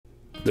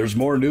There's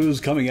more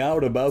news coming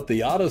out about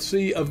the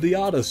Odyssey of the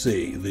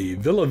Odyssey, the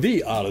Villa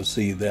V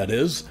Odyssey, that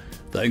is.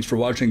 Thanks for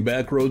watching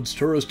Backroads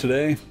Tourist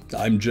today.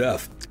 I'm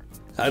Jeff.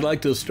 I'd like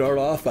to start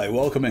off by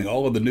welcoming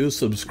all of the new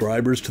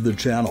subscribers to the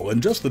channel. In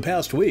just the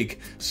past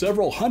week,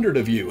 several hundred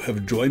of you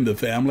have joined the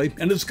family,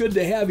 and it's good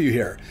to have you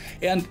here.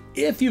 And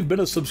if you've been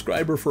a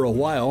subscriber for a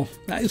while,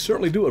 I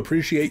certainly do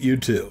appreciate you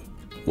too.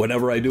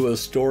 Whenever I do a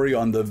story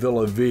on the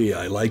Villa V,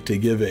 I like to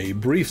give a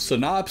brief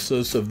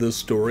synopsis of this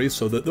story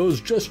so that those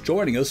just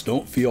joining us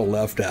don't feel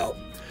left out.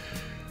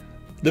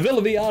 The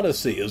Villa V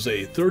Odyssey is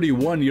a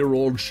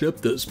 31-year-old ship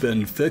that's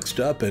been fixed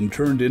up and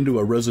turned into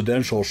a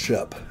residential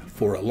ship.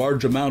 For a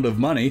large amount of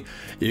money,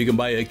 you can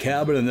buy a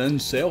cabin and then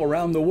sail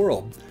around the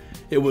world.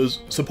 It was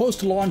supposed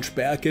to launch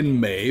back in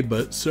May,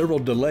 but several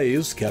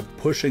delays kept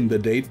pushing the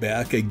date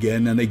back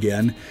again and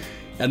again,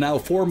 and now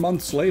 4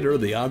 months later,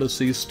 the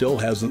Odyssey still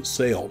hasn't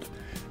sailed.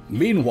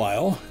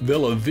 Meanwhile,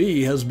 Villa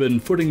V has been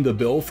footing the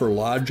bill for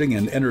lodging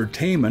and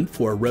entertainment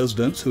for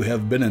residents who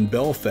have been in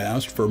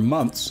Belfast for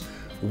months,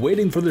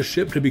 waiting for the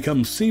ship to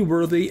become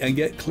seaworthy and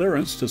get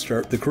clearance to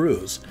start the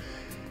cruise.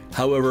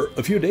 However,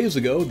 a few days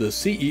ago, the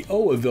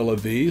CEO of Villa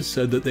V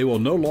said that they will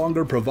no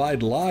longer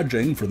provide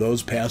lodging for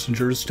those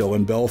passengers still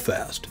in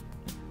Belfast.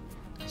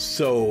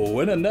 So,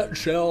 in a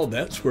nutshell,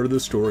 that's where the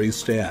story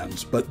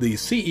stands. But the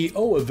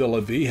CEO of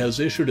Villa V has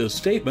issued a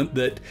statement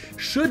that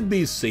should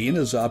be seen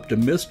as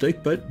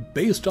optimistic, but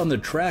based on the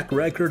track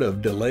record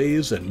of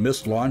delays and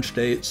missed launch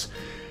dates,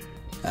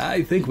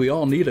 I think we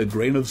all need a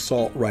grain of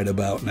salt right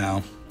about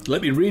now.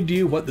 Let me read to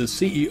you what the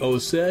CEO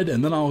said,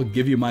 and then I'll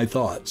give you my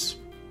thoughts.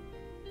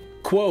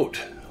 Quote,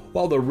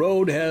 "While the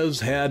road has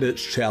had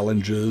its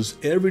challenges,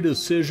 every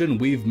decision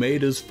we've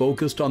made is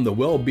focused on the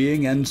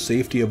well-being and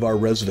safety of our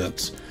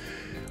residents.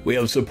 We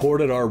have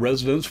supported our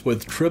residents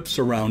with trips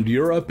around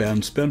Europe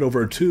and spent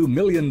over $2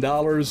 million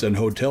in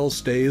hotel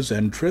stays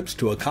and trips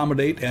to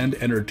accommodate and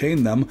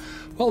entertain them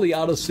while the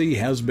Odyssey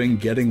has been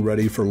getting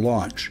ready for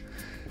launch.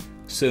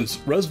 Since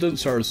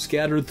residents are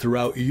scattered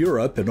throughout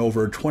Europe in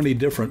over 20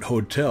 different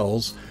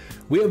hotels,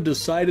 we have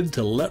decided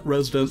to let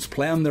residents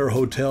plan their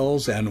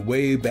hotels and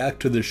way back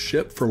to the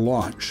ship for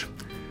launch.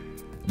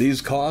 These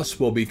costs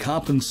will be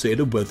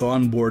compensated with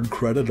onboard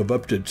credit of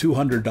up to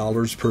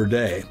 $200 per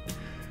day.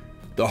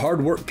 The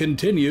hard work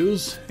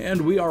continues,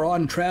 and we are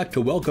on track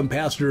to welcome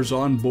passengers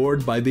on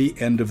board by the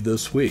end of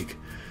this week.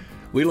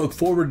 We look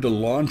forward to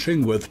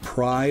launching with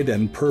pride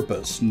and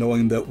purpose,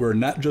 knowing that we're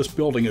not just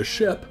building a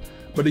ship,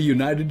 but a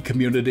united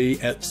community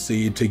at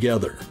sea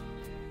together."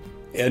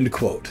 End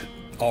quote.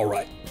 All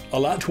right, a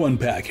lot to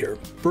unpack here.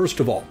 First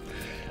of all,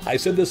 I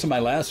said this in my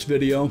last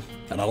video,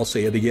 and I'll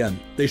say it again.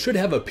 They should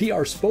have a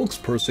PR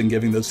spokesperson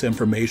giving this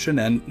information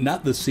and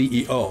not the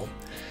CEO.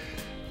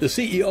 The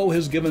CEO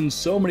has given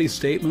so many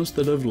statements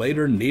that have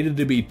later needed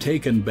to be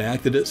taken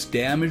back that it's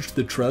damaged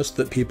the trust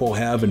that people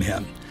have in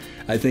him.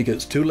 I think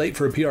it's too late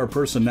for a PR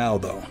person now,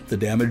 though. The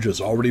damage has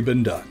already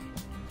been done.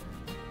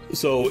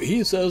 So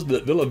he says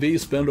that Villa V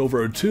spent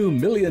over $2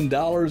 million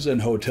in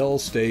hotel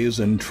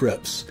stays and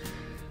trips.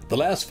 The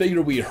last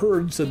figure we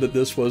heard said that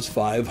this was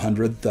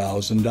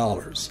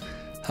 $500,000.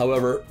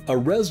 However, a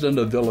resident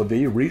of Villa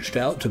V reached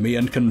out to me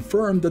and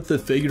confirmed that the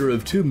figure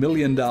of $2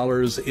 million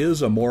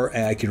is a more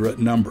accurate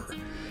number.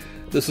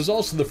 This is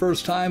also the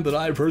first time that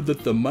I've heard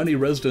that the money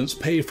residents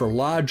pay for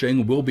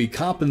lodging will be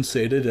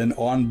compensated in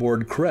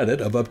onboard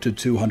credit of up to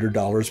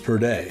 $200 per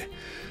day.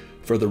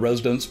 For the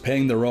residents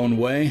paying their own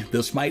way,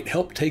 this might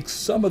help take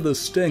some of the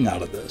sting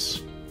out of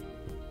this.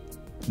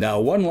 Now,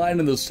 one line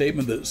in the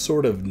statement that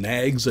sort of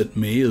nags at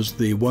me is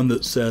the one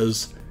that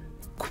says,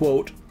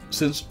 quote,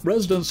 "Since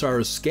residents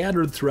are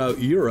scattered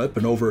throughout Europe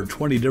in over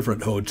 20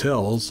 different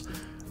hotels,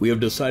 we have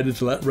decided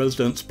to let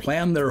residents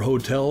plan their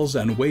hotels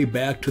and way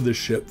back to the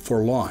ship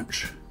for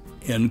launch."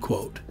 End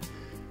quote.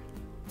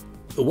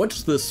 What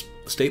does this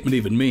statement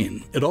even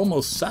mean? It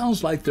almost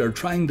sounds like they're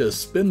trying to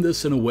spin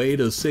this in a way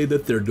to say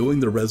that they're doing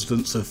the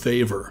residents a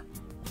favor.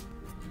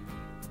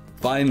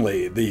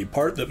 Finally, the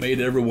part that made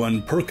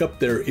everyone perk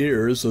up their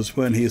ears is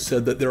when he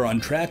said that they're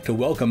on track to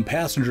welcome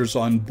passengers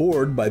on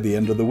board by the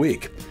end of the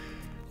week.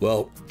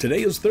 Well,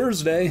 today is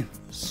Thursday,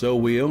 so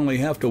we only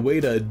have to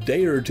wait a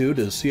day or two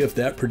to see if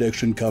that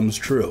prediction comes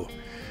true.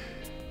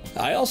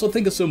 I also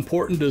think it's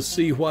important to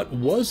see what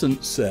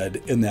wasn't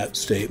said in that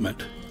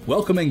statement.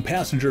 Welcoming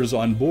passengers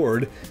on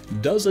board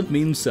doesn't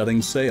mean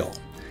setting sail.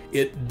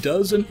 It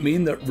doesn't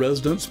mean that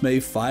residents may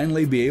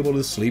finally be able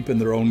to sleep in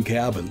their own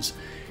cabins.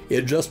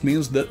 It just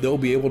means that they'll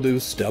be able to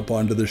step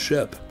onto the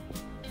ship.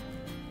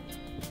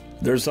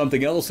 There's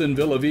something else in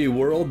Villa V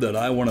world that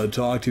I want to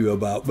talk to you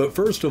about, but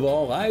first of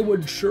all, I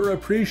would sure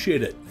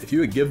appreciate it if you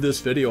would give this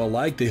video a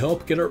like to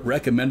help get it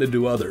recommended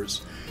to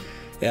others.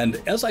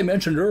 And as I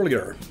mentioned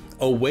earlier,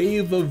 a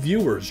wave of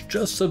viewers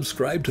just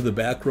subscribed to the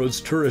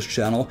Backroads Tourist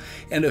channel,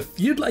 and if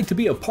you'd like to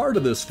be a part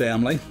of this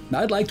family,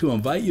 I'd like to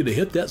invite you to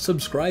hit that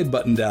subscribe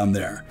button down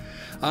there.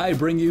 I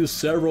bring you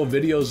several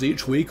videos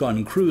each week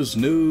on cruise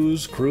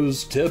news,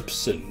 cruise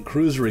tips, and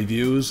cruise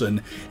reviews,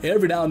 and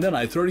every now and then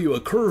I throw you a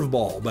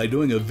curveball by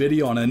doing a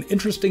video on an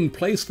interesting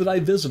place that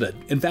I visited.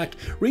 In fact,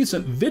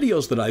 recent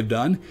videos that I've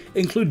done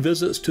include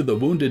visits to the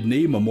Wounded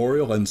Knee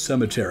Memorial and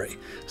Cemetery,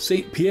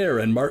 St. Pierre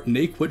in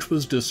Martinique, which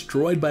was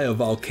destroyed by a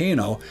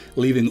volcano,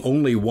 leaving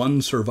only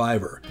one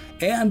survivor,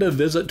 and a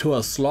visit to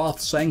a sloth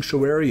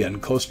sanctuary in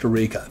Costa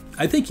Rica.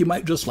 I think you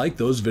might just like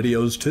those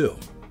videos too.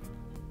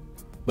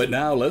 But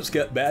now let's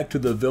get back to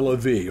the Villa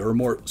V, or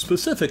more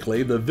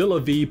specifically, the Villa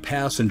V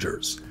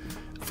passengers.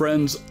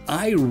 Friends,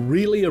 I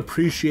really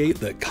appreciate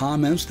the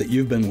comments that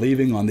you've been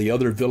leaving on the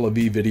other Villa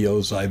V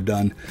videos I've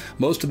done.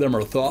 Most of them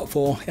are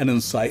thoughtful and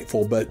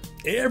insightful, but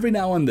every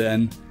now and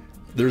then,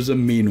 there's a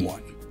mean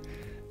one.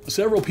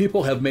 Several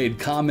people have made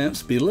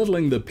comments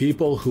belittling the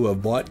people who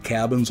have bought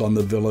cabins on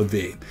the Villa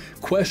V,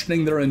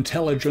 questioning their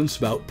intelligence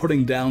about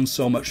putting down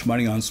so much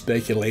money on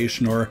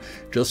speculation or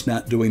just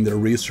not doing their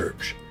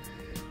research.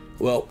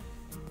 Well,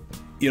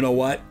 you know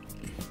what?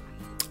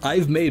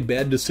 I've made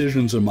bad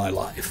decisions in my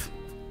life,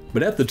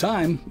 but at the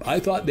time, I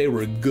thought they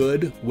were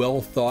good,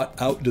 well thought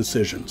out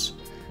decisions.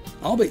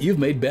 I'll bet you've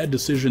made bad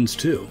decisions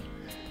too.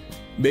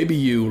 Maybe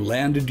you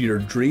landed your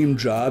dream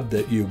job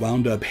that you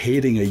wound up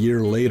hating a year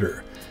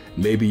later.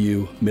 Maybe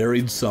you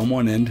married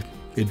someone and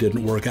it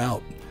didn't work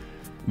out.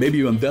 Maybe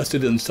you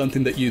invested in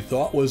something that you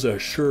thought was a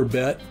sure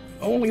bet,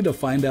 only to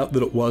find out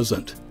that it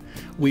wasn't.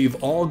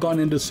 We've all gone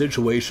into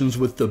situations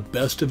with the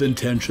best of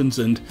intentions,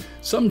 and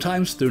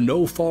sometimes through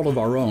no fault of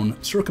our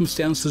own,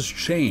 circumstances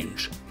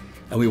change,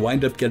 and we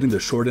wind up getting the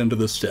short end of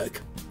the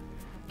stick.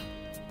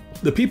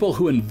 The people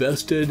who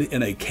invested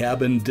in a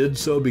cabin did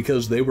so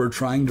because they were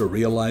trying to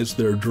realize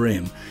their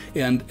dream,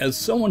 and as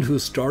someone who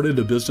started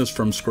a business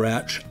from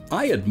scratch,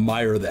 I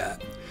admire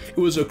that. It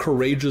was a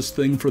courageous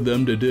thing for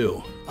them to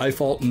do. I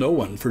fault no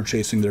one for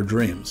chasing their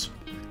dreams.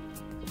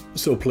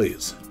 So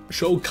please,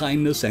 show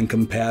kindness and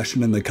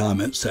compassion in the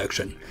comment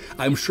section.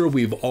 I'm sure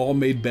we've all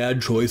made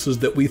bad choices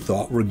that we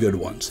thought were good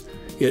ones.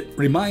 It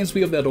reminds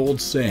me of that old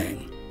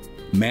saying,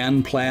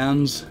 man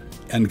plans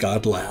and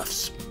God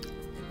laughs.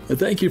 And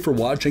thank you for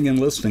watching and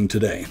listening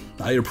today.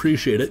 I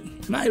appreciate it,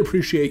 and I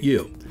appreciate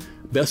you.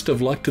 Best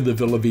of luck to the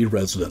Villa V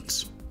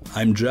residents.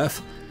 I'm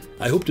Jeff.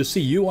 I hope to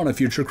see you on a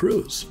future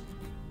cruise.